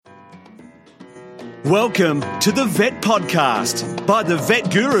Welcome to the Vet Podcast by the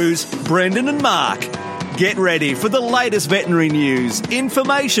Vet Gurus, Brendan and Mark. Get ready for the latest veterinary news,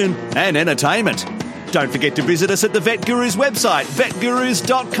 information and entertainment. Don't forget to visit us at the Vet Gurus website,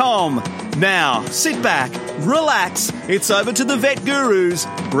 vetgurus.com. Now, sit back, relax. It's over to the Vet Gurus,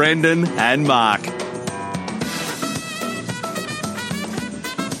 Brendan and Mark.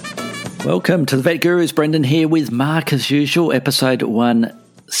 Welcome to the Vet Gurus. Brendan here with Mark as usual, episode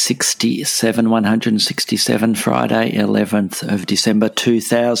 167, Friday, 11th of December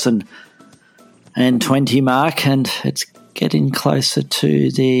 2020, Mark, and it's getting closer to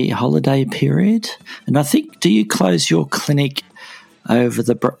the holiday period. And I think, do you close your clinic over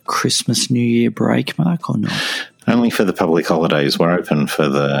the Christmas, New Year break, Mark, or not? Only for the public holidays. We're open for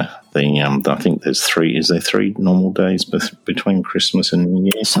the I think there's three. Is there 3 normal days between Christmas and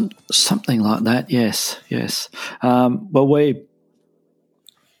New Year? Something like that. Yes. Well,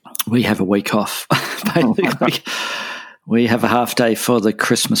 we have a week off. Basically, we have a half day for the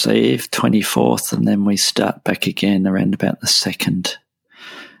Christmas Eve, 24th, and then we start back again around about the 2nd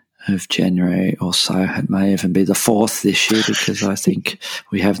of January or so. It may even be the 4th this year because I think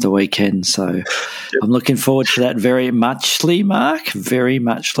we have the weekend. So I'm looking forward to that very muchly, Mark, very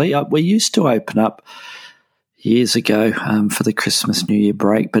muchly. We used to open up years ago for the Christmas, New Year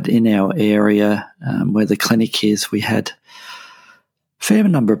break, but in our area where the clinic is, we had a fair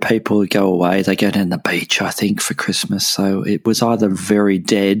number of people who go away. They go down the beach, I think, for Christmas. So it was either very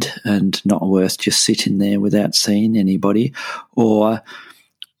dead and not worth just sitting there without seeing anybody, or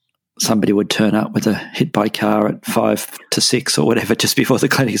somebody would turn up with a hit by car at 5 to 6 or whatever just before the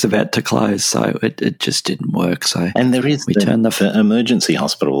clinic's about to close. So it just didn't work. So and there is the emergency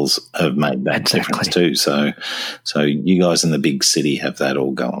hospitals have made that difference too. So you guys in the big city have that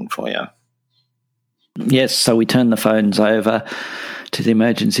all going for you. Yes. So we turn the phones over to the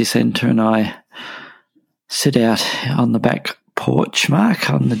emergency centre and I sit out on the back porch,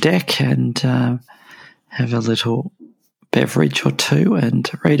 Mark, on the deck and have a little beverage or two and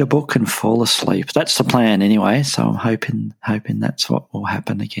read a book and fall asleep. That's the plan anyway, so I'm hoping that's what will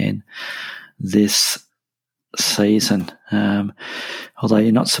happen again this season. Although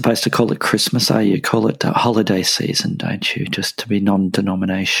you're not supposed to call it Christmas, are you? Call it holiday season, don't you? Just to be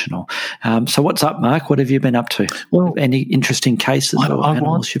non-denominational. So what's up, Mark? What have you been up to? Well, any interesting cases or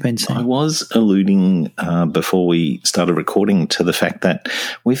animals you've been seeing? I was alluding before we started recording to the fact that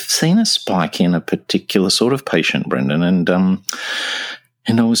we've seen a spike in a particular sort of patient, Brendan,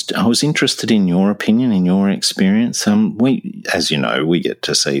 and I was interested in your opinion, in your experience. We, as you know, we get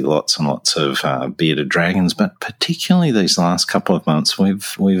to see lots and lots of bearded dragons, but particularly these last couple of months,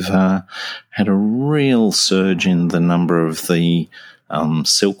 we've had a real surge in the number of the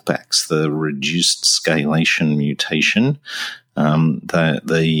silkbacks, the reduced scalation mutation.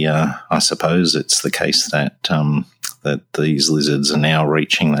 I suppose it's the case that these lizards are now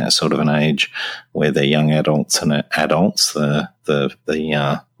reaching that sort of an age where they're young adults and adults, the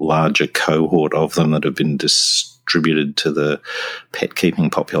larger cohort of them that have been distributed to the pet keeping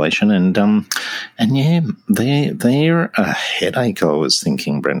population. And yeah, they're a headache, I was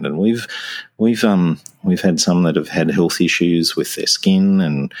thinking, Brendan. We've had some that have had health issues with their skin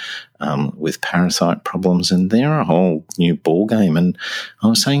and with parasite problems, and they're a whole new ball game. And I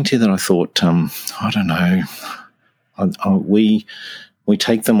was saying to you that I thought, I don't know, we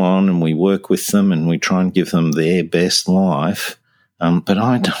take them on and we work with them and we try and give them their best life. But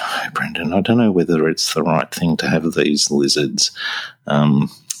I don't know, Brendan. I don't know whether it's the right thing to have these lizards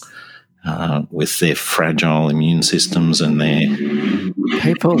with their fragile immune systems and their...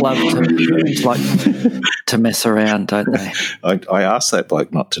 People love to mess around, don't they? I asked that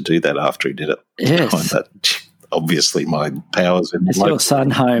bloke not to do that after he did it. Yes. Obviously, my powers... Is your son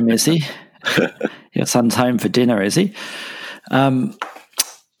home, is he? Your son's home for dinner, is he?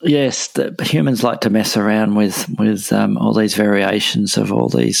 Yes, the humans like to mess around with all these variations of all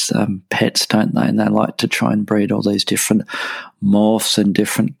these pets, don't they? And they like to try and breed all these different morphs and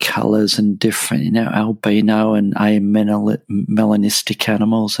different colours and different, albino and amelanistic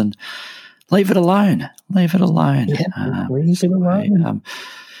animals, and leave it alone. Leave it alone. Yeah, leave it alone.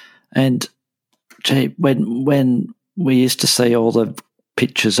 And gee, when we used to see all the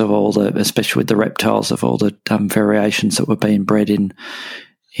pictures of all the, especially with the reptiles, of all the variations that were being bred in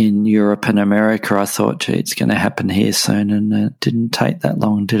Europe and America, I thought, gee, it's going to happen here soon, and it didn't take that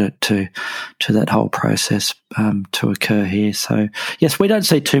long, did it, to that whole process to occur here. So, yes, we don't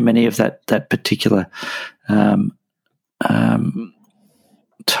see too many of that particular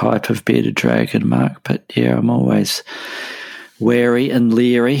type of bearded dragon, Mark, but yeah, I'm always wary and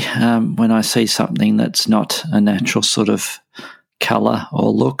leery when I see something that's not a natural sort of colour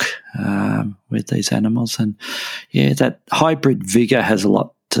or look. with these animals. And yeah, that hybrid vigour has a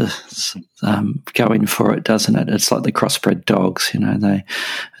lot to go in for it, doesn't it? It's like the crossbred dogs,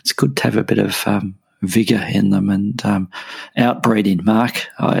 it's good to have a bit of vigour in them. And outbreeding, Mark,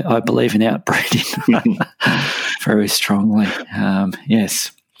 I believe in outbreeding very strongly.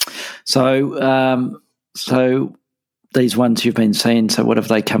 Yes. So these ones you've been seeing, so what have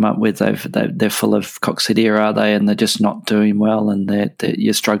they come up with? They're full of coccidia, are they? And they're just not doing well, and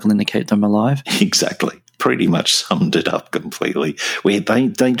you're struggling to keep them alive? Exactly. Pretty much summed it up completely. Where they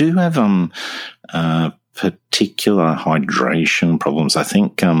do have particular hydration problems. I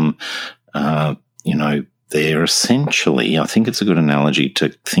think they're essentially, I think it's a good analogy to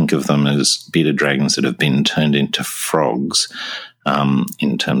think of them as bearded dragons that have been turned into frogs.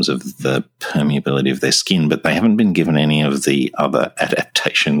 In terms of the permeability of their skin, but they haven't been given any of the other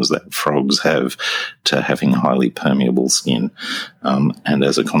adaptations that frogs have to having highly permeable skin. And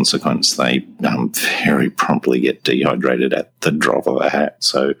as a consequence, they very promptly get dehydrated at the drop of a hat.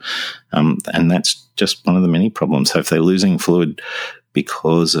 So, and that's just one of the many problems. So if they're losing fluid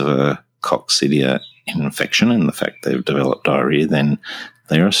because of a coccidia infection and the fact they've developed diarrhea, then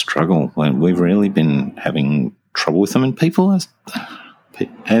they're a struggle. We've really been having trouble with them, and people,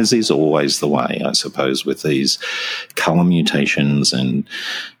 as is always the way, I suppose, with these colour mutations and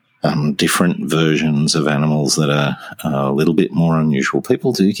different versions of animals that are a little bit more unusual,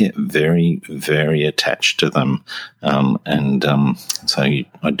 people do get very, very attached to them, so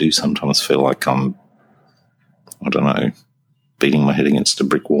I do sometimes feel like I'm, beating my head against a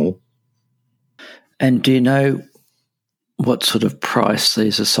brick wall. And do you know what sort of price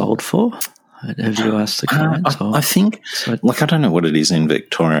these are sold for? Have you asked the clients? I think, I don't know what it is in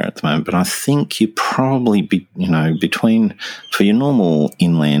Victoria at the moment, but I think you probably, between, for your normal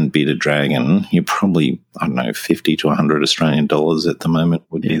inland bearded dragon, you're probably, 50 to 100 Australian dollars at the moment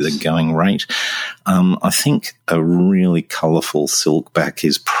would be the going rate. I think a really colourful silkback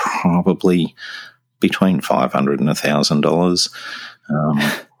is probably between $500 and $1,000.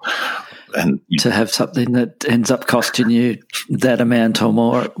 And to have something that ends up costing you that amount or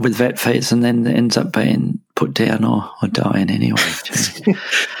more with vet fees, and then ends up being put down or dying anyway.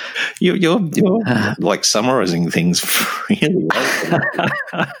 You're like summarising things really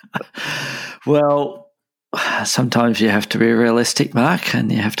well. Well, sometimes you have to be realistic, Mark, and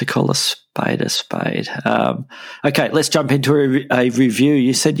you have to call a spade a spade. Okay, let's jump into a review.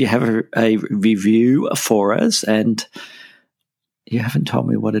 You said you have a review for us, and you haven't told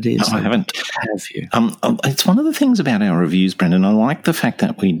me what it is. No, I haven't. Have you? It's one of the things about our reviews, Brendan. I like the fact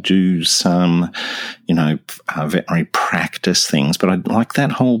that we do some, veterinary practice things, but I like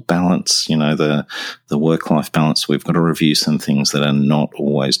that whole balance, the work-life balance. We've got to review some things that are not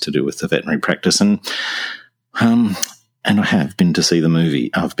always to do with the veterinary practice. And I have been to see the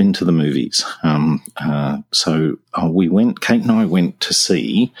movie. I've been to the movies. So Kate and I went to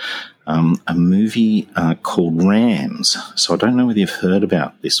see a movie called Rams. So I don't know whether you've heard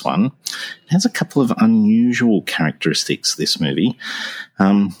about this one. It has a couple of unusual characteristics, this movie.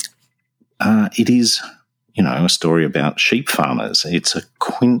 It is, a story about sheep farmers. It's a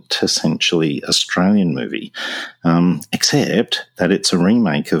quintessentially Australian movie, except that it's a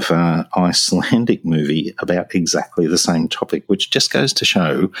remake of an Icelandic movie about exactly the same topic, which just goes to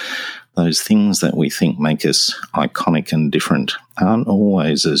show those things that we think make us iconic and different aren't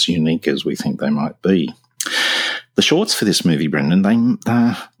always as unique as we think they might be. The shorts for this movie, Brendan,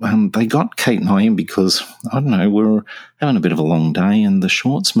 they got Kate and I in because, we were having a bit of a long day, and the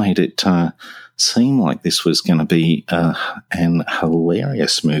shorts made it seem like this was going to be an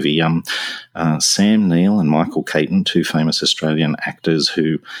hilarious movie. Sam Neill and Michael Caton, two famous Australian actors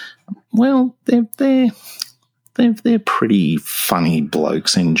who, they're pretty funny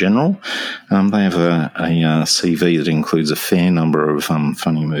blokes in general. They have a CV that includes a fair number of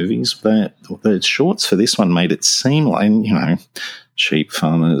funny movies, but the shorts for this one made it seem like, sheep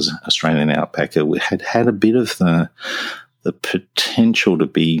farmers, Australian outbacker, had a bit of the potential to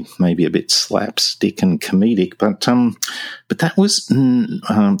be maybe a bit slapstick and comedic, but that was,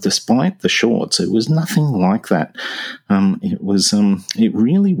 despite the shorts, it was nothing like that. It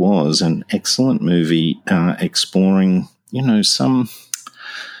really was an excellent movie, exploring, some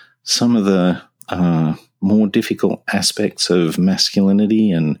of the more difficult aspects of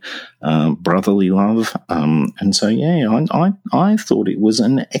masculinity and brotherly love. And so, I thought it was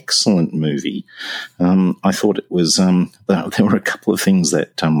an excellent movie. I thought it was, there were a couple of things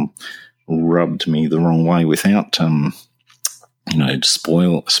that rubbed me the wrong way without,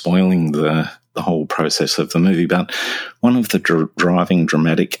 spoiling the whole process of the movie. But one of the driving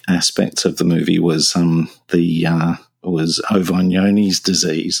dramatic aspects of the movie was the Ovignoni's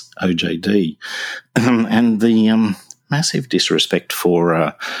disease, OJD, and the massive disrespect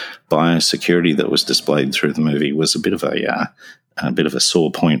for biosecurity that was displayed through the movie was a bit of a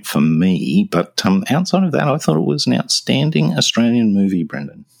sore point for me. But outside of that, I thought it was an outstanding Australian movie,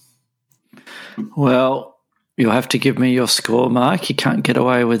 Brendan. Well, you'll have to give me your score, Mark. You can't get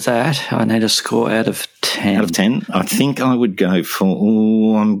away with that. I need a score out of 10. Out of 10? I think I would go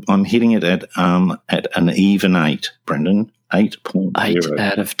for, I'm hitting it at an even 8, Brendan. 8.0. 8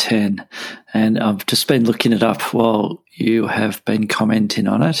 out of 10. And I've just been looking it up while you have been commenting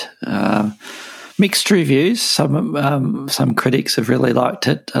on it. Mixed reviews. Some critics have really liked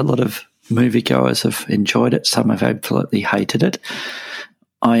it. A lot of moviegoers have enjoyed it. Some have absolutely hated it.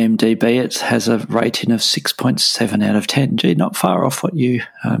 IMDb, it has a rating of 6.7 out of 10. Gee, not far off what you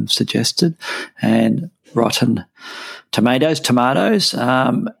suggested. And Rotten Tomatoes, let's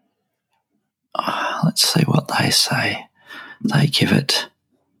see what they say. They give it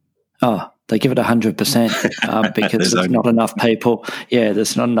 100% because there's not enough people. Yeah,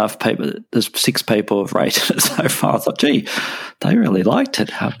 there's not enough people. There's 6 people have rated it so far. I thought, gee, they really liked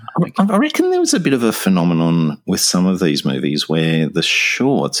it. I reckon there was a bit of a phenomenon with some of these movies where the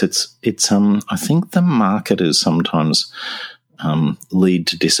shorts, it's I think the marketers sometimes lead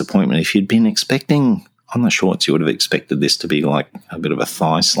to disappointment. If you'd been expecting on the shorts, you would have expected this to be like a bit of a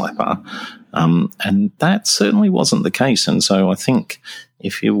thigh slapper. And that certainly wasn't the case. And so I think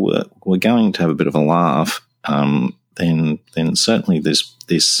if you were going to have a bit of a laugh, then certainly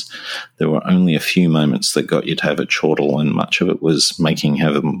there were only a few moments that got you to have a chortle, and much of it was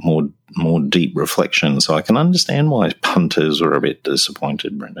have a more deep reflection. So I can understand why punters were a bit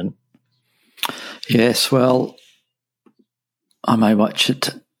disappointed, Brendan. Yes, well, I may watch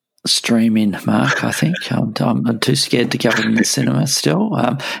it streaming, Mark, I think. I'm too scared to go in the cinema still.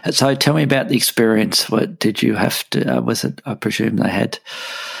 So tell me about the experience. What did you have to, was it, I presume they had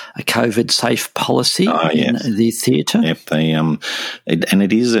a COVID-safe policy in the theatre? Yep, and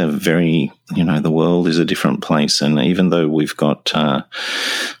it is a very, the world is a different place, and even though we've got, I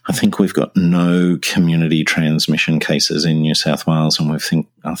think we've got no community transmission cases in New South Wales, and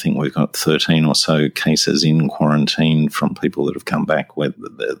I think we've got 13 or so cases in quarantine from people that have come back, where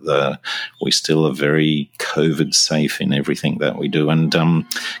we still are very COVID-safe in everything that we do, and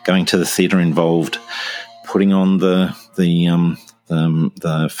going to the theatre involved putting on the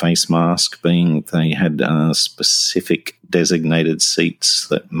face mask, being they had specific designated seats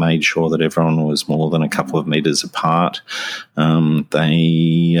that made sure that everyone was more than a couple of metres apart.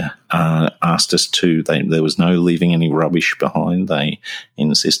 They asked us there was no leaving any rubbish behind. They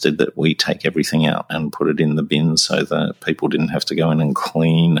insisted that we take everything out and put it in the bin so that people didn't have to go in and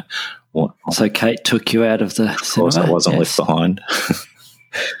clean. So Kate took you out of the cinema? Of course, I wasn't left behind.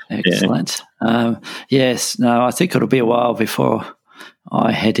 Excellent. Yeah. Yes, no, I think it'll be a while before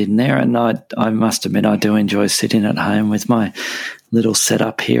I head in there, and I must admit I do enjoy sitting at home with my little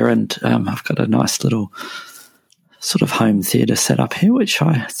setup here, and I've got a nice little sort of home theatre set up here, which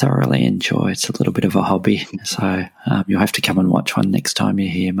I thoroughly enjoy. It's a little bit of a hobby, so you'll have to come and watch one next time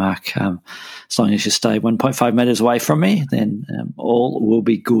you're here, Mark. As long as you stay 1.5 metres away from me, then all will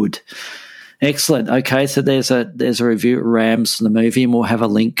be good. Excellent. Okay, so there's a review at Rams of the movie, and we'll have a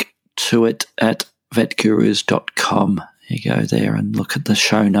link to it at vetgurus.com. You go there and look at the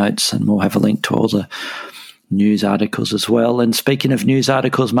show notes, and we'll have a link to all the news articles as well. And speaking of news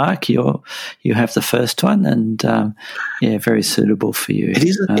articles, Mark, you have the first one, and very suitable for you. It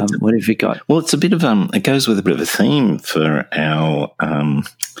is. What have you got? Well, it's a bit of it goes with a bit of a theme for our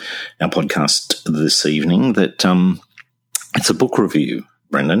podcast this evening. That it's a book review,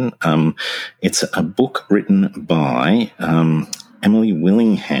 Brendan. It's a book written by Emily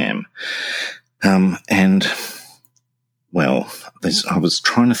Willingham, and. Well, I was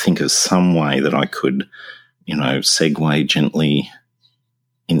trying to think of some way that I could, segue gently,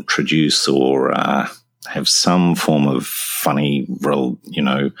 introduce or have some form of funny,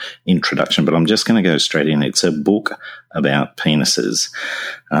 introduction. But I'm just going to go straight in. It's a book about penises,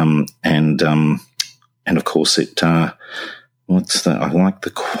 and of course it. I like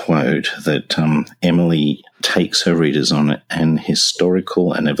the quote that Emily takes her readers on an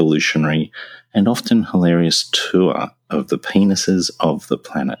historical and evolutionary and often hilarious tour of the penises of the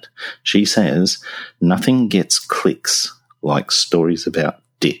planet. She says, "Nothing gets clicks like stories about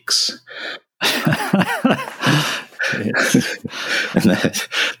dicks." And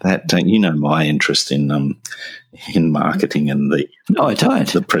that my interest in marketing and the I don't.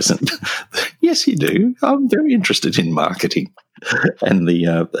 The present. Yes, you do. I'm very interested in marketing and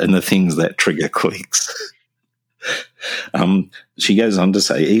the things that trigger clicks. She goes on to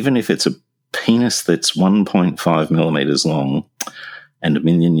say, even if it's a penis that's 1.5 millimeters long and 1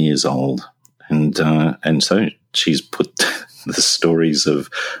 million years old. And so she's put the stories of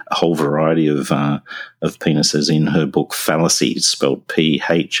a whole variety of penises in her book Phallacy, spelled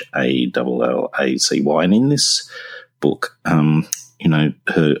Phallacy. And in this book,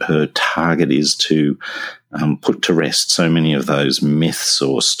 her target is to put to rest so many of those myths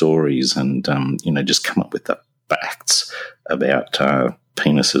or stories, and just come up with the facts about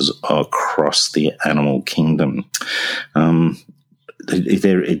penises across the animal kingdom.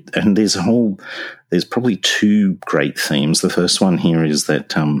 There's probably two great themes. The first one here is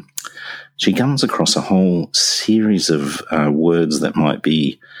that she comes across a whole series of words that might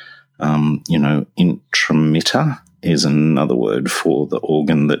be, intromitter is another word for the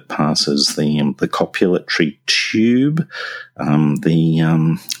organ that passes the copulatory tube.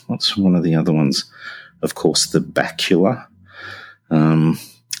 What's one of the other ones? Of course, the bacula.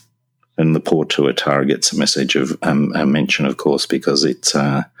 And the poor tuatara gets a message of a mention, of course, because it's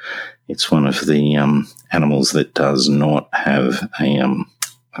one of the animals that does not have a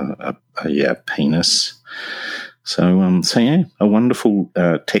penis. So a wonderful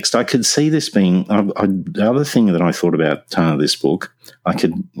text. I could see this being the other thing that I thought about this book. I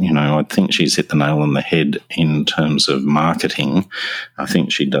think she's hit the nail on the head in terms of marketing. I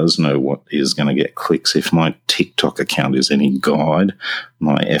think she does know what is going to get clicks. If my TikTok account is any guide,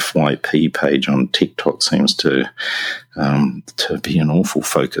 my FYP page on TikTok seems to be an awful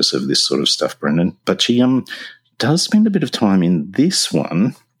focus of this sort of stuff, Brendan. But she does spend a bit of time in this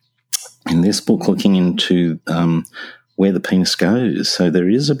book, looking into where the penis goes. So there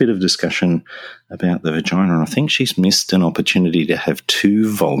is a bit of discussion about the vagina, and I think she's missed an opportunity to have 2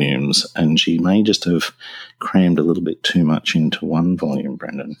 volumes, and she may just have crammed a little bit too much into one volume,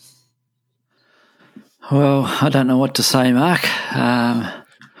 Brendan. Well, I don't know what to say, Mark. I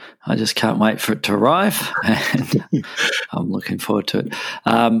just can't wait for it to arrive, and I'm looking forward to it.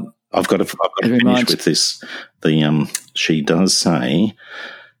 I've got to finish with this. She does say,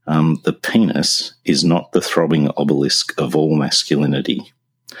 the penis is not the throbbing obelisk of all masculinity.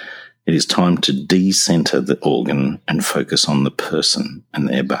 It is time to decenter the organ and focus on the person and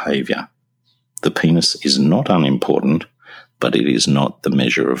their behaviour. The penis is not unimportant, but it is not the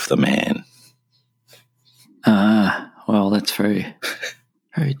measure of the man. Well, that's very,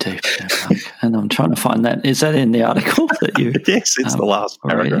 very deep, Mark. And I'm trying to find that. Is that in the article that you? Yes, it's the last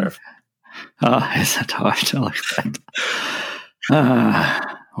paragraph. Oh, is that right? I like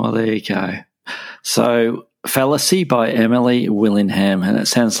that. Well, there you go. So, Phallacy by Emily Willingham, and it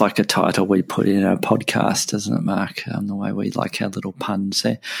sounds like a title we put in our podcast, doesn't it, Mark? The way we like our little puns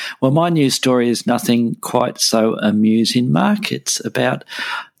there. Well, my news story is nothing quite so amusing, Mark. It's about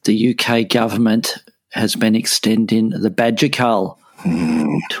the UK government has been extending the badger cull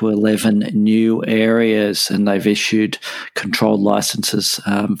to 11 new areas, and they've issued controlled licenses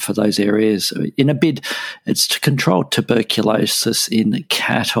for those areas in a bid. It's to control tuberculosis in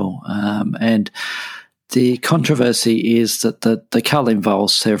cattle, and the controversy is that the cull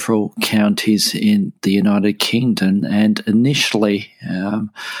involves several counties in the United Kingdom, and initially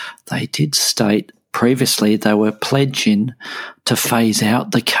they did state previously they were pledging to phase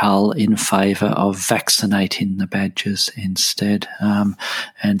out the cull in favour of vaccinating the badgers instead.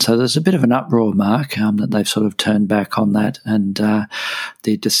 And so there's a bit of an uproar, Mark, that they've sort of turned back on that, and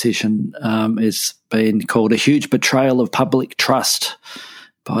the decision is being called a huge betrayal of public trust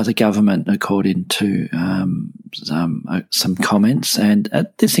by the government, according to some comments. And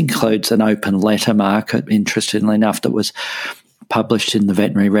this includes an open letter, Mark, interestingly enough, that was published in the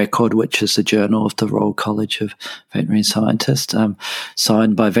Veterinary Record, which is the journal of the Royal College of Veterinary Scientists,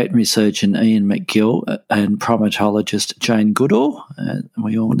 signed by veterinary surgeon Ian McGill and primatologist Jane Goodall,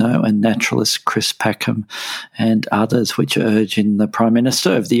 we all know, and naturalist Chris Packham and others, which are urging the Prime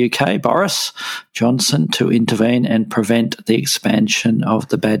Minister of the UK, Boris Johnson, to intervene and prevent the expansion of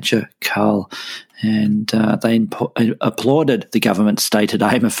the badger cull. And they applauded the government's stated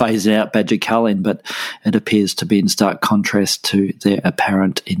aim of phasing out badger culling, but it appears to be in stark contrast to their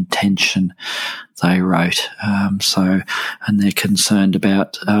apparent intention, they wrote. And they're concerned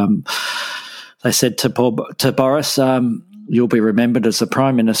about, they said to Boris, you'll be remembered as the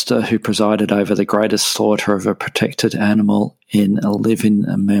Prime Minister who presided over the greatest slaughter of a protected animal in a living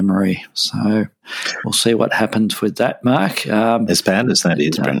memory. So we'll see what happens with that, Mark. As bad as that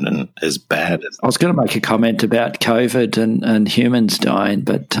is, Brendan, as bad as... I was going to make a comment about COVID and humans dying,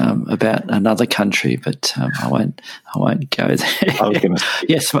 but about another country, but I won't go there. I was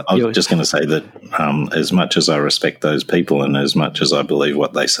just going to say that as much as I respect those people and as much as I believe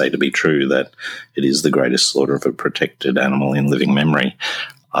what they say to be true, that it is the greatest slaughter of a protected animal in living memory,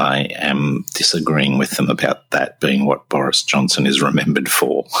 I am disagreeing with them about that being what Boris Johnson is remembered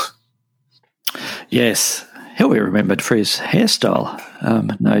for. Yes, he'll be remembered for his hairstyle,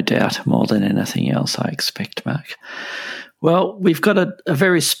 no doubt, more than anything else, I expect, Mark. Well, we've got a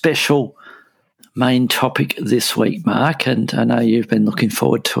very special main topic this week, Mark, and I know you've been looking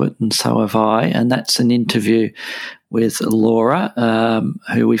forward to it, and so have I, and that's an interview with Laura,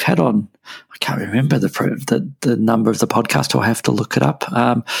 who we've had on. I can't remember the number of the podcast. I'll have to look it up.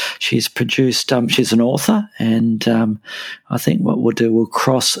 She's produced. She's an author, and I think what we'll do, we'll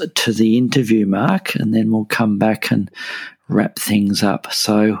cross to the interview, Mark, and then we'll come back and wrap things up.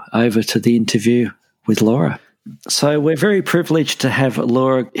 So over to the interview with Laura. So we're very privileged to have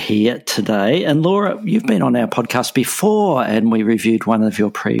Laura here today. And Laura, you've been on our podcast before, and we reviewed one of your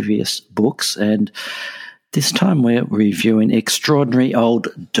previous books, and this time we're reviewing Extraordinary Old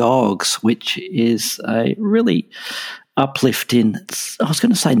Dogs, which is a really uplifting, I was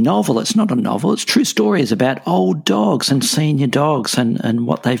going to say novel. It's not a novel. It's true stories about old dogs and senior dogs and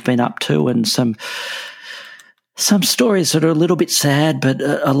what they've been up to, and some stories that are a little bit sad, but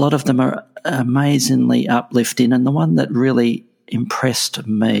a lot of them are amazingly uplifting. And the one that really impressed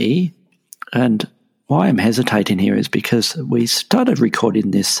me, and why I'm hesitating here, is because we started recording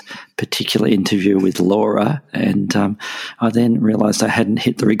this particular interview with Laura, and I then realised I hadn't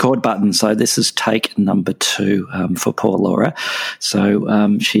hit the record button. So this is take number 2 for poor Laura.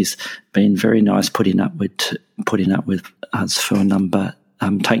 So she's been very nice putting up with us for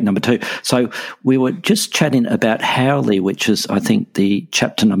take number 2. So we were just chatting about Howley, which is, I think, the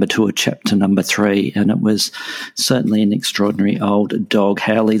chapter number 2 or chapter number 3, and it was certainly an extraordinary old dog,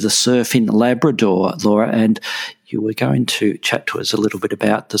 Howley the surfing Labrador, Laura, and you were going to chat to us a little bit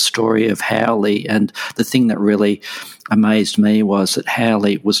about the story of Howley, and the thing that really amazed me was that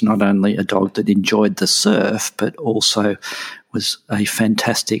Howley was not only a dog that enjoyed the surf, but also was a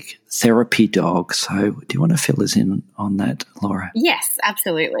fantastic therapy dog. So do you want to fill us in on that, Laura? Yes,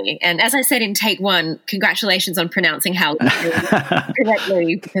 absolutely. And as I said in take 1, congratulations on pronouncing Howley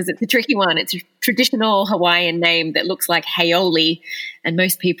correctly, because it's a tricky one. It's a traditional Hawaiian name that looks like Haole, and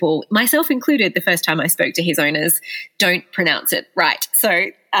most people, myself included, the first time I spoke to his owners, don't pronounce it right. So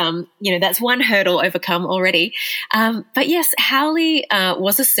that's one hurdle overcome already. But yes, Howley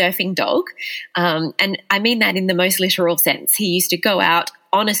was a surfing dog, and I mean that in the most literal sense. He used to go out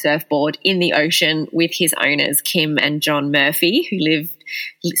on a surfboard in the ocean with his owners, Kim and John Murphy, who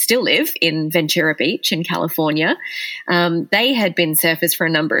still live in Ventura Beach in California. They had been surfers for a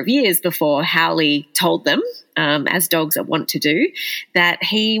number of years before Howley told them, as dogs are wont to do, that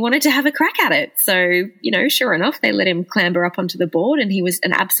he wanted to have a crack at it. So, sure enough, they let him clamber up onto the board, and he was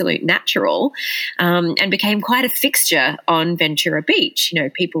an absolute natural, and became quite a fixture on Ventura Beach.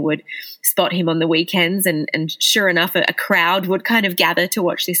 People would spot him on the weekends, and sure enough, a crowd would kind of gather to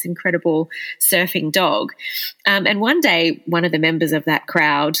watch this incredible surfing dog. And one day, one of the members of that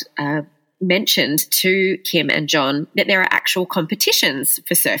crowd mentioned to Kim and John that there are actual competitions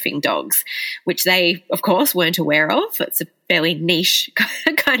for surfing dogs, which they, of course, weren't aware of. It's a fairly niche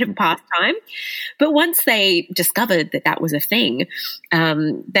kind of pastime. But once they discovered that that was a thing,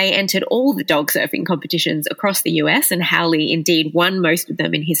 they entered all the dog surfing competitions across the US, and Howley indeed won most of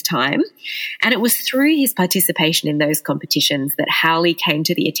them in his time. And it was through his participation in those competitions that Howley came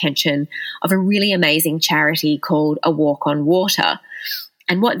to the attention of a really amazing charity called A Walk on Water.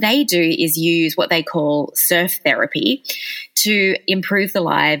 And what they do is use what they call surf therapy to improve the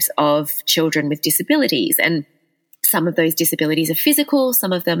lives of children with disabilities. And some of those disabilities are physical,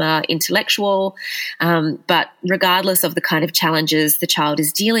 some of them are intellectual, but regardless of the kind of challenges the child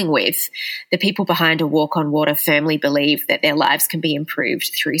is dealing with, the people behind A Walk on Water firmly believe that their lives can be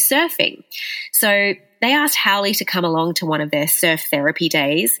improved through surfing. So they asked Howley to come along to one of their surf therapy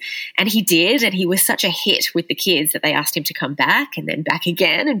days, and he did, and he was such a hit with the kids that they asked him to come back, and then back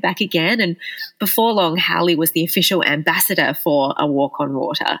again and back again, and before long, Howley was the official ambassador for A Walk on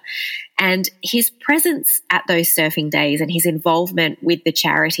Water. And his presence at those surfing days and his involvement with the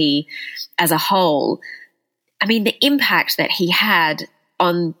charity as a whole, I mean, the impact that he had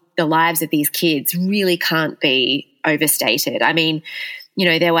on the lives of these kids really can't be overstated. I mean,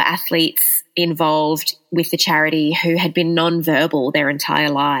 there were athletes involved with the charity who had been non-verbal their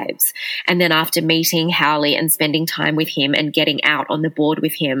entire lives. And then after meeting Howley and spending time with him and getting out on the board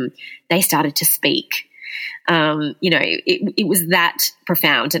with him, they started to speak. It was that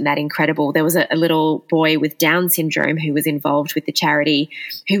profound and that incredible. There was a little boy with Down syndrome who was involved with the charity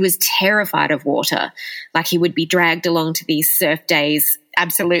who was terrified of water. Like, he would be dragged along to these surf days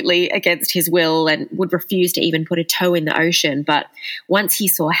absolutely against his will and would refuse to even put a toe in the ocean. But once he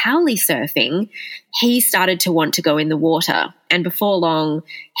saw Howley surfing, he started to want to go in the water. And before long,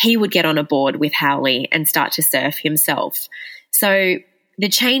 he would get on a board with Howley and start to surf himself. So the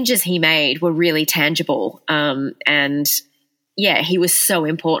changes he made were really tangible. And yeah, he was so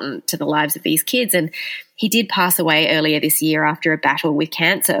important to the lives of these kids. And he did pass away earlier this year after a battle with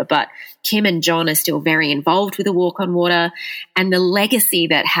cancer, but Kim and John are still very involved with the Walk on Water, and the legacy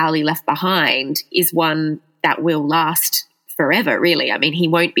that Howley left behind is one that will last forever, really. I mean, he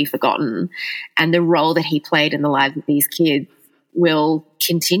won't be forgotten, and the role that he played in the lives of these kids will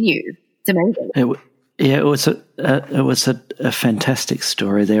continue. It's amazing. It was a fantastic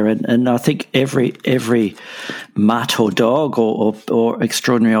story there, and I think every mutt or dog or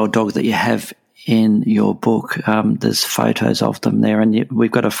extraordinary old dog that you have in your book, there's photos of them there, and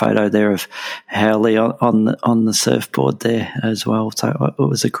we've got a photo there of Howley on the surfboard there as well. So it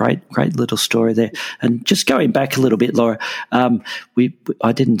was a great little story there. And just going back a little bit, Laura,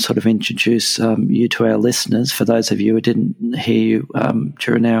 I didn't sort of introduce you to our listeners. For those of you who didn't hear you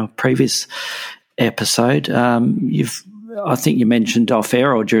during our previous episode, I think you mentioned off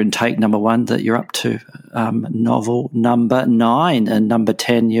air or during take number 1 that you're up to novel number 9, and number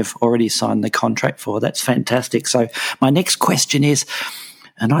 10 you've already signed the contract for. That's fantastic. So my next question is,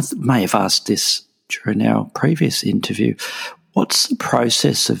 and I may have asked this during our previous interview, what's the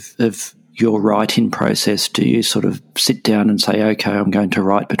process of your writing process? Do you sort of sit down and say, okay, I'm going to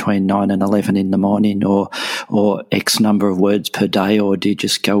write between 9 and 11 in the morning or X number of words per day, or do you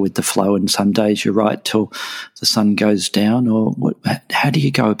just go with the flow and some days you write till the sun goes down, or how do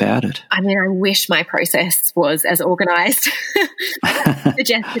you go about it? I mean, I wish my process was as organised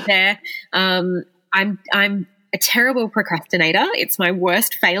suggested there. I'm a terrible procrastinator. It's my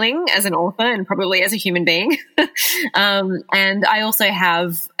worst failing as an author and probably as a human being. And I also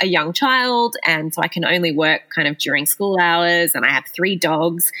have a young child, and so I can only work kind of during school hours, and I have 3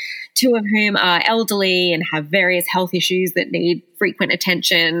 dogs, 2 of whom are elderly and have various health issues that need frequent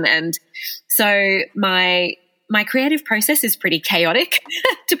attention. And so my creative process is pretty chaotic,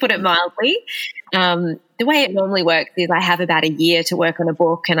 to put it mildly. The way it normally works is I have about a year to work on a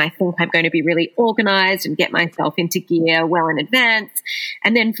book, and I think I'm going to be really organised and get myself into gear well in advance.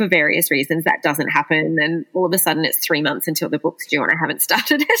 And then for various reasons that doesn't happen, and all of a sudden it's 3 months until the book's due and I haven't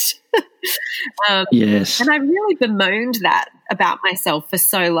started it. Yes. And I really bemoaned that about myself for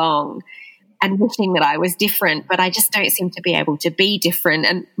so long, and wishing that I was different, but I just don't seem to be able to be different.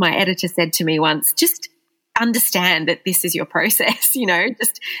 And my editor said to me once, just understand that this is your process,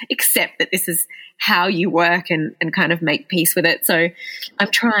 just accept that this is how you work and kind of make peace with it. So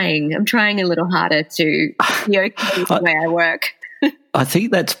I'm trying a little harder to be okay with the way I work. I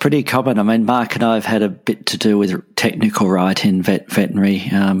think that's pretty common. I mean, Mark and I have had a bit to do with technical writing, veterinary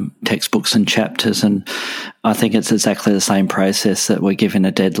textbooks and chapters, and I think it's exactly the same process, that we're given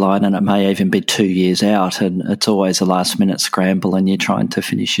a deadline, and it may even be 2 years out, and it's always a last-minute scramble, and you're trying to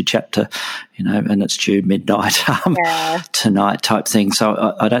finish your chapter, and it's due midnight tonight type thing.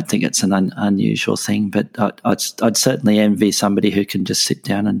 So I don't think it's an unusual thing, but I'd certainly envy somebody who can just sit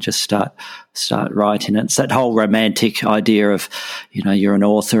down and just start writing. It's that whole romantic idea of, you're an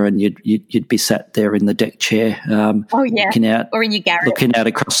author and you'd be sat there in the deck chair, looking out, or in your garret, looking out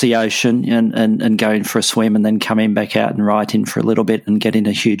across the ocean and going for a swim, and then coming back out and writing for a little bit and getting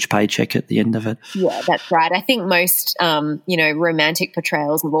a huge paycheck at the end of it. Yeah, that's right. I think most, romantic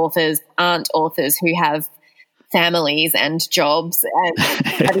portrayals of authors aren't authors who have families and jobs and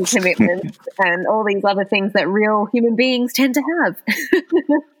study commitments and all these other things that real human beings tend to have.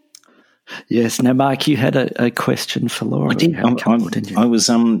 Yes. Now, Mark, you had a question for Laura. I did. I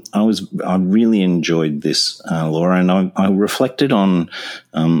really enjoyed this, Laura, and I reflected on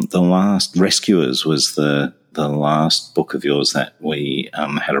the last Rescuers was the last book of yours that we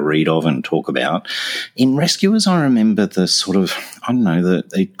had a read of and talk about. In Rescuers, I remember the sort of,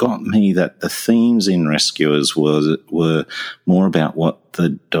 it got me that the themes in Rescuers were more about what the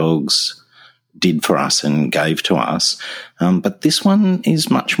dogs did for us and gave to us. But this one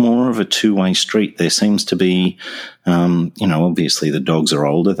is much more of a two-way street. There seems to be, obviously the dogs are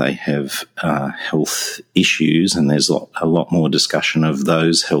older. They have health issues, and there's a lot more discussion of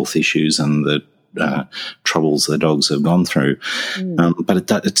those health issues and the troubles the dogs have gone through.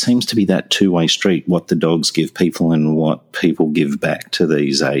 But it seems to be that two-way street, what the dogs give people and what people give back to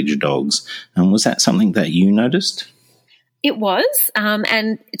these aged dogs. Was that something that you noticed? It was,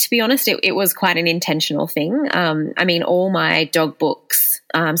 and to be honest, it was quite an intentional thing. I mean, all my dog books,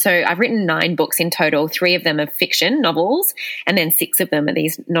 so I've written 9 books in total. 3 of them are fiction novels, and then 6 of them are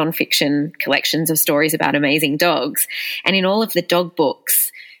these non-fiction collections of stories about amazing dogs. And in all of the dog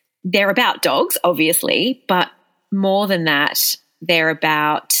books, they're about dogs, obviously, but more than that, they're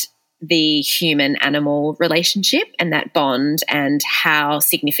about the human-animal relationship and that bond and how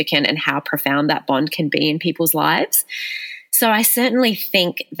significant and how profound that bond can be in people's lives. So I certainly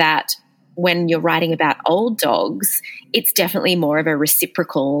think that when you're writing about old dogs, it's definitely more of a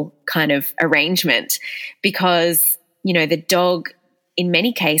reciprocal kind of arrangement because, you know, the dog in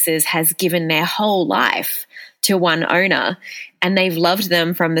many cases has given their whole life to one owner and they've loved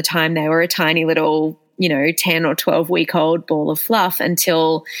them from the time they were a tiny little, 10 or 12-week-old ball of fluff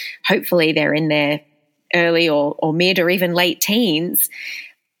until hopefully they're in their early or mid or even late teens.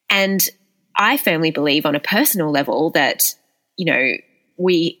 And I firmly believe on a personal level that,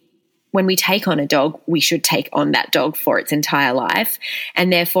 when we take on a dog, we should take on that dog for its entire life.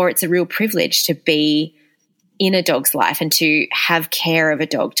 And therefore it's a real privilege to be in a dog's life and to have care of a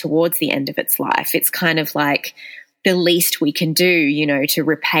dog towards the end of its life. It's kind of like the least we can do, to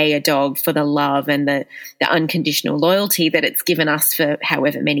repay a dog for the love and the unconditional loyalty that it's given us for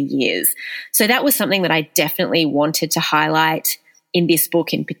however many years. So that was something that I definitely wanted to highlight in this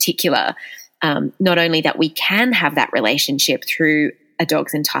book in particular. Not only that we can have that relationship through a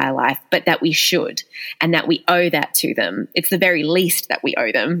dog's entire life, but that we should and that we owe that to them. It's the very least that we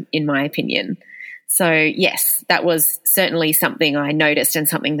owe them, in my opinion. So, yes, that was certainly something I noticed and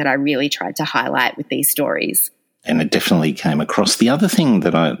something that I really tried to highlight with these stories. And it definitely came across. The other thing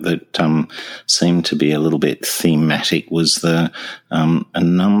that seemed to be a little bit thematic was a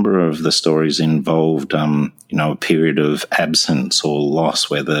number of the stories involved, a period of absence or loss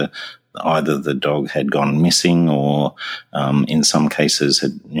where either the dog had gone missing or in some cases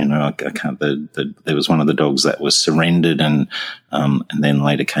there was one of the dogs that was surrendered and then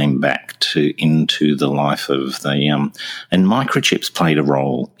later came back into the life of the and microchips played a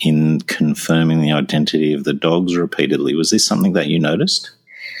role in confirming the identity of the dogs repeatedly. Was this something that you noticed?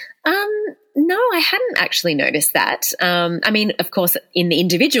 No, I hadn't actually noticed that. I mean, of course, in the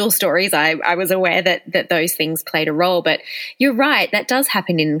individual stories, I was aware that those things played a role, but you're right, that does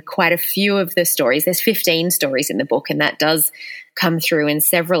happen in quite a few of the stories. There's 15 stories in the book, and that does come through in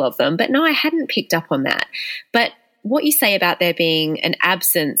several of them. But no, I hadn't picked up on that. But what you say about there being an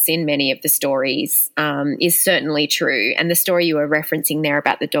absence in many of the stories is certainly true. And the story you were referencing there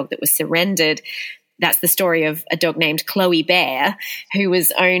about the dog that was surrendered, that's the story of a dog named Chloe Bear, who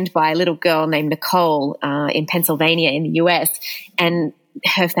was owned by a little girl named Nicole in Pennsylvania in the US. And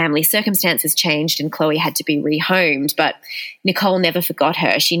her family circumstances changed and Chloe had to be rehomed. But Nicole never forgot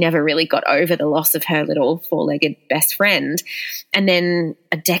her. She never really got over the loss of her little 4-legged best friend. And then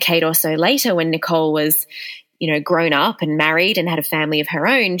a decade or so later, when Nicole was, grown up and married and had a family of her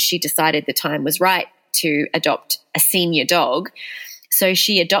own, she decided the time was right to adopt a senior dog. So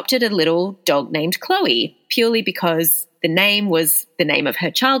she adopted a little dog named Chloe purely because the name was the name of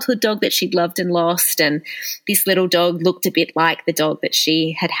her childhood dog that she'd loved and lost. And this little dog looked a bit like the dog that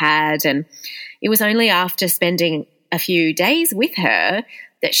she had had. And it was only after spending a few days with her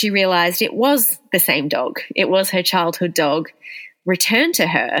that she realized it was the same dog. It was her childhood dog returned to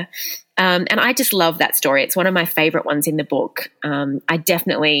her. And I just love that story. It's one of my favorite ones in the book. I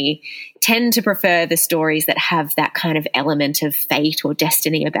definitely tend to prefer the stories that have that kind of element of fate or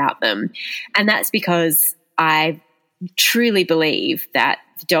destiny about them. And that's because I truly believe that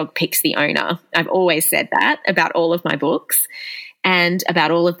the dog picks the owner. I've always said that about all of my books and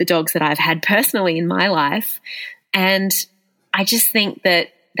about all of the dogs that I've had personally in my life. And I just think that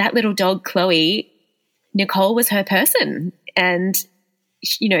little dog, Chloe, Nicole was her person. And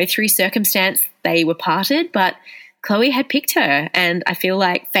through circumstance, they were parted, but Chloe had picked her, and I feel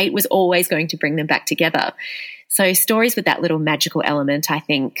like fate was always going to bring them back together. So stories with that little magical element, I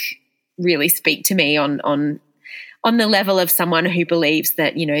think, really speak to me on the level of someone who believes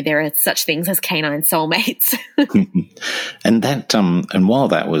that, there are such things as canine soulmates. And that, and while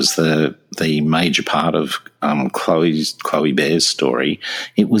that was the major part of Chloe Bear's story,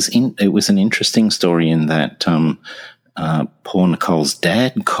 it was an interesting story in that poor Nicole's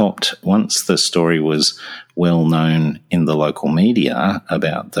dad copped, once the story was well known in the local media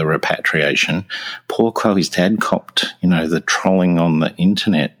about the repatriation, poor Chloe's dad copped, the trolling on the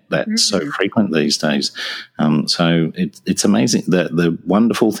internet that's so frequent these days. So it's amazing. The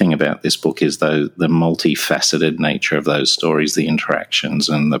wonderful thing about this book is the multifaceted nature of those stories, the interactions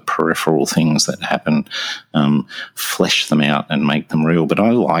and the peripheral things that happen, flesh them out and make them real. But I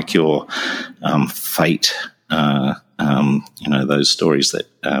like your fate those stories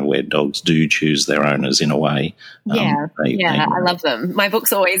that where dogs do choose their owners in a way. I love them. My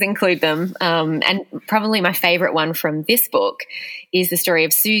books always include them. And probably my favourite one from this book is the story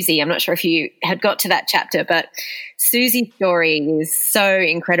of Susie. I'm not sure if you had got to that chapter, but Susie's story is so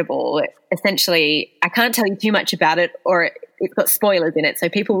incredible. Essentially, I can't tell you too much about it, or it's got spoilers in it, so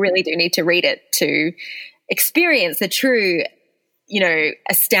people really do need to read it to experience the true,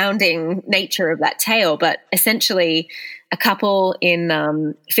 astounding nature of that tale. But essentially, a couple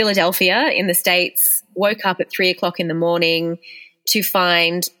in Philadelphia in the States woke up at 3:00 in the morning to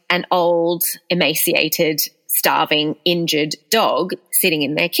find an old, emaciated, starving, injured dog sitting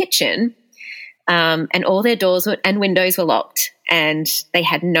in their kitchen, and all their doors and windows were locked, and they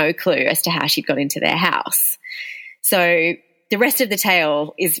had no clue as to how she'd got into their house. So the rest of the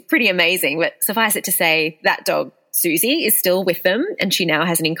tale is pretty amazing, but suffice it to say, that dog, Susie, is still with them, and she now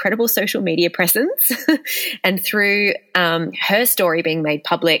has an incredible social media presence. And through her story being made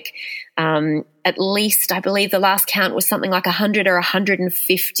public, at least, I believe the last count was something like 100 or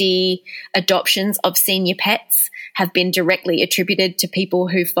 150 adoptions of senior pets have been directly attributed to people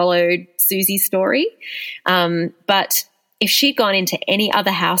who followed Susie's story. But if she'd gone into any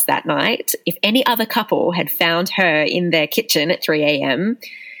other house that night, if any other couple had found her in their kitchen at 3 a.m.,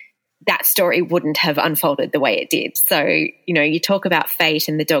 that story wouldn't have unfolded the way it did. So, you talk about fate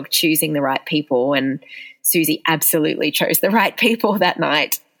and the dog choosing the right people, and Susie absolutely chose the right people that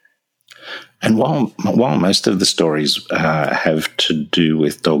night. And while most of the stories have to do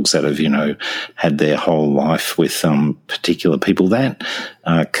with dogs that have, had their whole life with particular people, that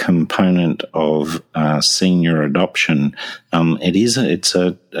component of senior adoption, it's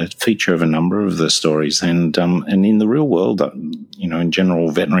a feature of a number of the stories, and in the real world, in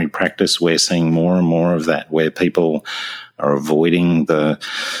general veterinary practice, we're seeing more and more of that, where people are avoiding the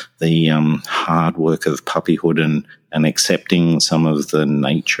hard work of puppyhood and accepting some of the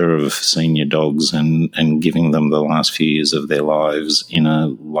nature of senior dogs and giving them the last few years of their lives in a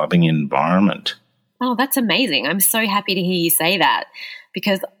loving environment. Oh, that's amazing. I'm so happy to hear you say that,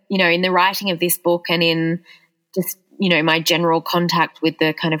 because, in the writing of this book and in just, my general contact with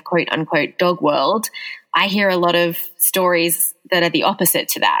the kind of quote unquote dog world, I hear a lot of stories that are the opposite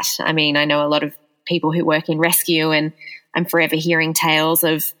to that. I mean, I know a lot of people who work in rescue, and I'm forever hearing tales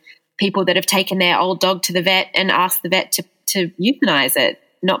of people that have taken their old dog to the vet and asked the vet to euthanize it,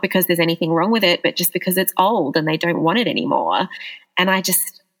 not because there's anything wrong with it, but just because it's old and they don't want it anymore. And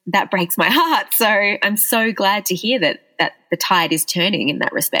that breaks my heart. So I'm so glad to hear that the tide is turning in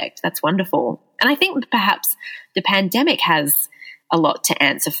that respect. That's wonderful. And I think perhaps the pandemic has a lot to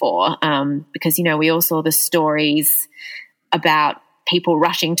answer for, because, we all saw the stories about people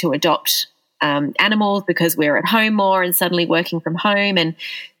rushing to adopt animals because we're at home more and suddenly working from home. And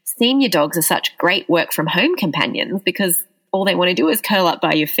senior dogs are such great work from home companions because all they want to do is curl up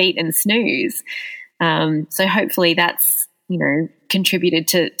by your feet and snooze. So hopefully that's, contributed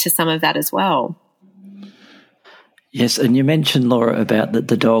to some of that as well. Yes, and you mentioned, Laura, about that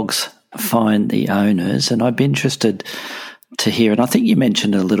the dogs find the owners, and I'd be interested to hear, and I think you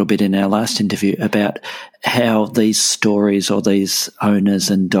mentioned a little bit in our last interview about how these stories or these owners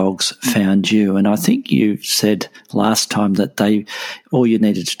and dogs found you. And I think you said last time that all you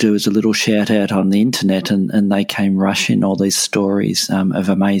needed to do is a little shout out on the internet and they came rushing all these stories of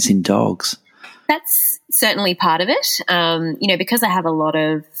amazing dogs. That's certainly part of it. Because I have a lot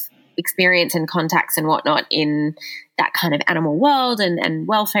of experience and contacts and whatnot in that kind of animal world and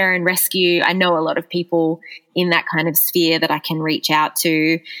welfare and rescue. I know a lot of people in that kind of sphere that I can reach out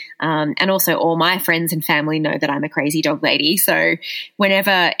to. And also all my friends and family know that I'm a crazy dog lady. So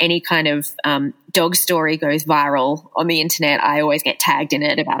whenever any kind of dog story goes viral on the internet, I always get tagged in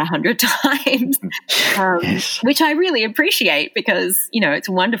it about 100 times, Yes. which I really appreciate because, it's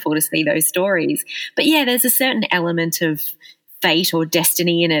wonderful to see those stories. But yeah, there's a certain element of fate or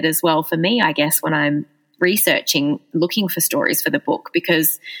destiny in it as well for me, I guess, when I'm researching, looking for stories for the book,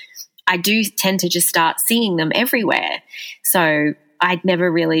 because I do tend to just start seeing them everywhere. So I'd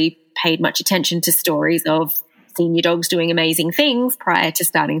never really paid much attention to stories of senior dogs doing amazing things prior to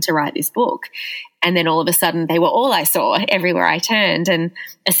starting to write this book. And then all of a sudden they were all I saw everywhere I turned. And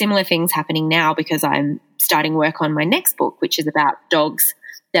a similar thing's happening now because I'm starting work on my next book, which is about dogs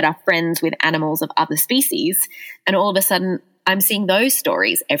that are friends with animals of other species. And all of a sudden I'm seeing those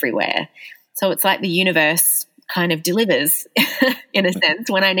stories everywhere. So it's like the universe kind of delivers in a sense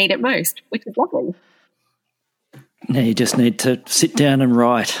when I need it most, which is lovely. Now you just need to sit down and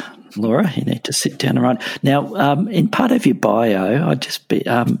write, Laura. You need to sit down and write. Now, in part of your bio,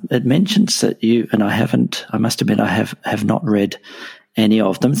 it mentions that you, and I must admit I have not read any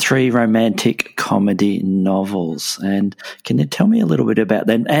of them, 3 romantic comedy novels. And can you tell me a little bit about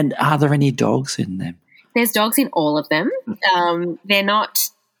them? And are there any dogs in them? There's dogs in all of them. They're not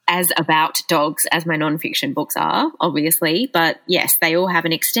as about dogs as my nonfiction books are, obviously, but yes, they all have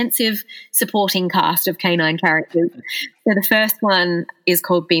an extensive supporting cast of canine characters. So the first one is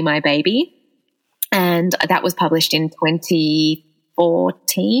called Be My Baby, and that was published in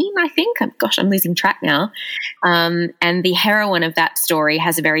 2014, I think. Gosh, I'm losing track now. And the heroine of that story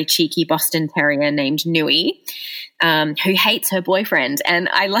has a very cheeky Boston Terrier named Nui, who hates her boyfriend. And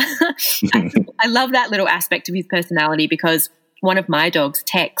I love that little aspect of his personality, because one of my dogs,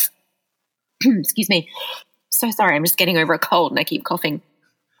 Tex, excuse me, so sorry, I'm just getting over a cold and I keep coughing.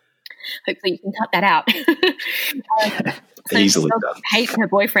 Hopefully you can cut that out. So easily done. Hates her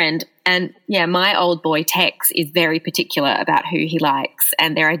boyfriend. And, yeah, my old boy Tex is very particular about who he likes,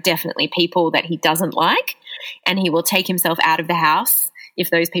 and there are definitely people that he doesn't like, and he will take himself out of the house if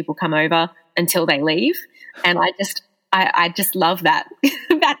those people come over until they leave. And I just love that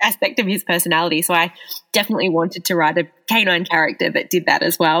that aspect of his personality. So I definitely wanted to write a canine character that did that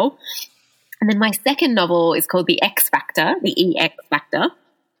as well. And then my second novel is called The X Factor, the EX Factor.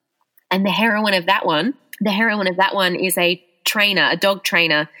 And the heroine of that one is a dog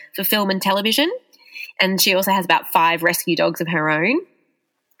trainer for film and television. And she also has about 5 rescue dogs of her own.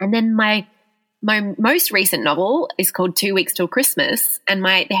 And then my most recent novel is called 2 Weeks Till Christmas. And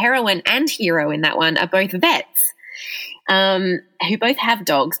the heroine and hero in that one are both vets, who both have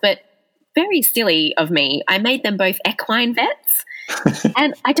dogs, but very silly of me, I made them both equine vets.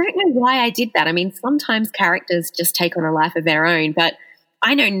 And I don't know why I did that. I mean, sometimes characters just take on a life of their own, but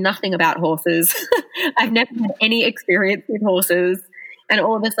I know nothing about horses. I've never had any experience with horses. And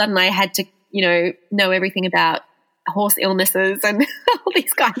all of a sudden I had to, know everything about horse illnesses and all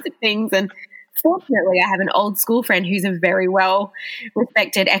these kinds of things. And fortunately, I have an old school friend who's a very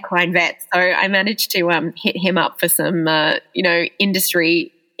well-respected equine vet. So I managed to hit him up for some,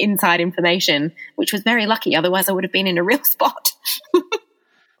 industry inside information, which was very lucky. Otherwise, I would have been in a real spot.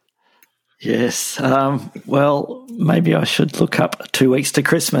 Yes. Well, maybe I should look up 2 Weeks to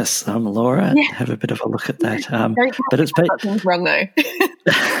Christmas, Laura, and have a bit of a look at that. But it's been wrong, though.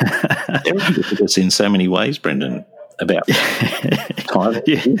 It's in so many ways, Brendan, about time.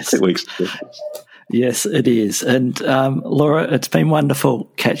 Yes. 2 weeks to Christmas. Yes, it is. And Laura, it's been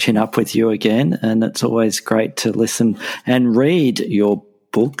wonderful catching up with you again, and it's always great to listen and read your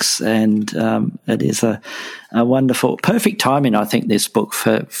books, and it is a wonderful, perfect timing, I think, this book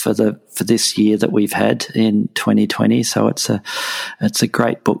for this year that we've had in 2020. So it's a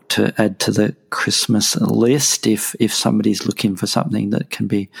great book to add to the Christmas list if somebody's looking for something that can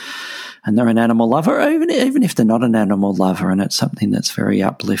be, and they're an animal lover, or even if they're not an animal lover, and it's something that's very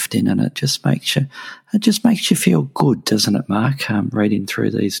uplifting, and it just makes you feel good, doesn't it, Mark? Reading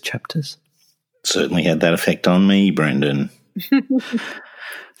through these chapters certainly had that effect on me, Brendan.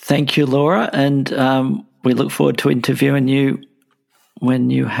 Thank you, Laura, and we look forward to interviewing you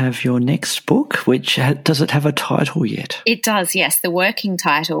when you have your next book, which does it have a title yet? It does, yes. The working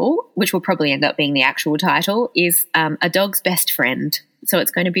title, which will probably end up being the actual title, is A Dog's Best Friend. So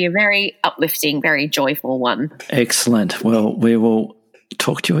it's going to be a very uplifting, very joyful one. Excellent. Well, we will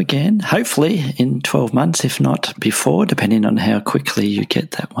talk to you again, hopefully in 12 months, if not before, depending on how quickly you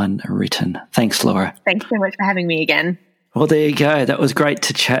get that one written. Thanks, Laura. Thanks so much for having me again. Well, there you go. That was great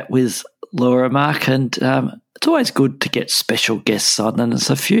to chat with Laura, Mark, and it's always good to get special guests on, and there's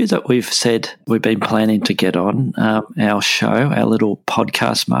a few that we've said we've been planning to get on our show, our little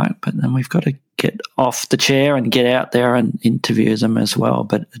podcast, Mark, but then we've got to get off the chair and get out there and interview them as well.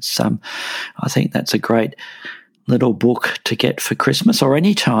 But it's I think that's a great little book to get for Christmas or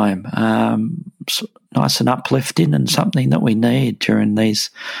any time. Nice and uplifting, and something that we need during these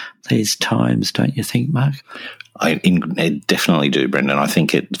times, don't you think, Mark? I definitely do, Brendan. I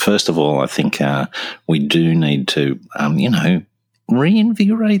think first of all, I think we do need to,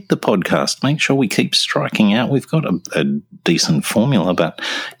 reinvigorate the podcast. Make sure we keep striking out. We've got a decent formula, but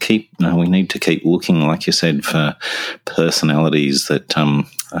we need to keep looking, like you said, for personalities that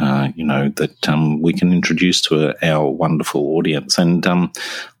we can introduce to our wonderful audience. And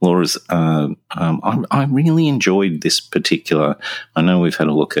Laura's, I really enjoyed this particular. I know we've had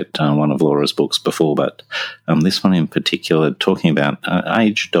a look at one of Laura's books before, but this one in particular, talking about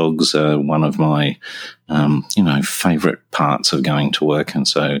aged dogs, one of my favourite parts of going to work. And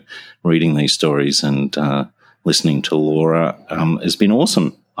so reading these stories and listening to Laura has been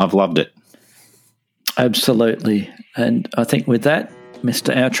awesome. I've loved it. Absolutely. And I think with that,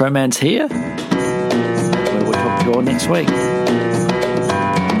 Mr. Outro Man's here. We will talk to you all next week.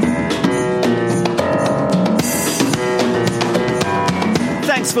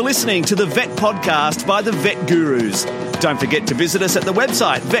 Thanks for listening to the Vet Podcast by the Vet Gurus. Don't forget to visit us at the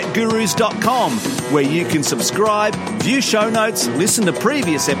website vetgurus.com, where you can subscribe, view show notes, listen to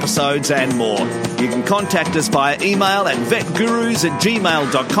previous episodes and more. You can contact us via email at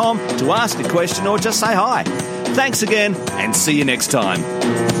vetgurus@gmail.com to ask a question or just say hi. Thanks again and see you next time.